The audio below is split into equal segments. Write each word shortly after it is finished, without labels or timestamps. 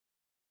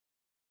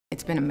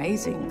It's been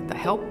amazing, the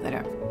help that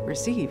I've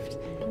received.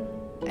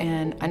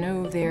 And I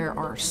know there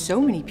are so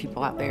many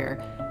people out there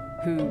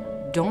who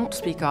don't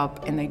speak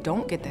up and they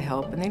don't get the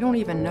help and they don't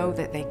even know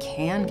that they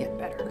can get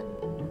better.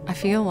 I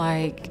feel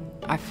like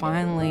I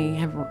finally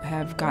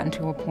have gotten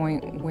to a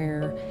point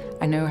where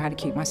I know how to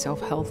keep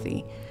myself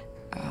healthy.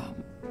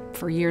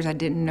 For years I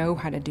didn't know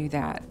how to do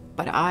that,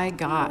 but I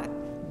got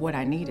what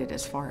I needed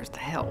as far as the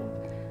help.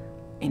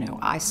 You know,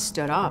 I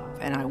stood up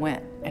and I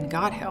went and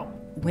got help.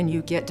 When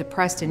you get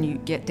depressed and you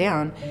get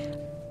down,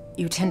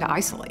 you tend to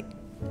isolate,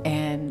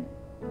 and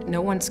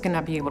no one's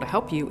gonna be able to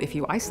help you if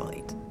you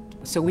isolate.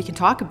 So we can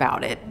talk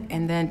about it,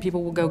 and then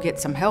people will go get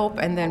some help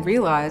and then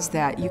realize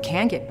that you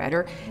can get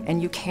better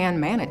and you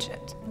can manage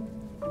it.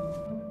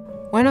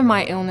 One of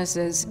my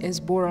illnesses is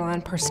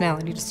borderline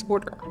personality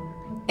disorder.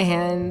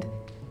 And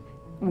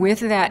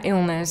with that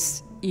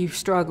illness, you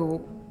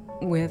struggle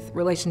with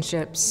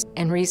relationships.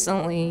 And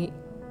recently,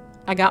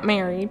 I got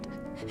married.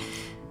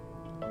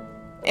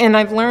 And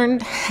I've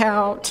learned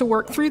how to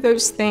work through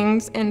those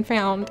things and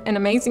found an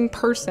amazing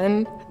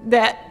person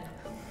that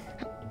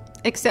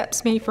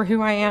accepts me for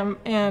who I am,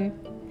 and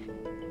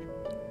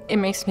it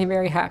makes me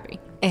very happy.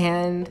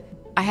 And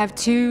I have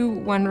 2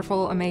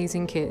 wonderful,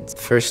 amazing kids.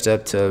 First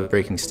step to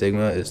breaking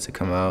stigma is to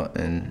come out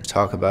and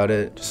talk about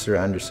it. Just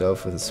surround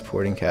yourself with a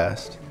supporting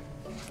cast.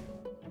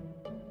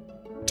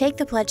 Take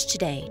the pledge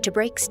today to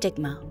break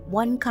stigma,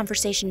 one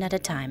conversation at a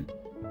time.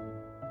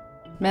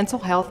 Mental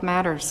health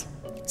matters.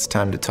 It's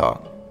time to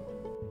talk.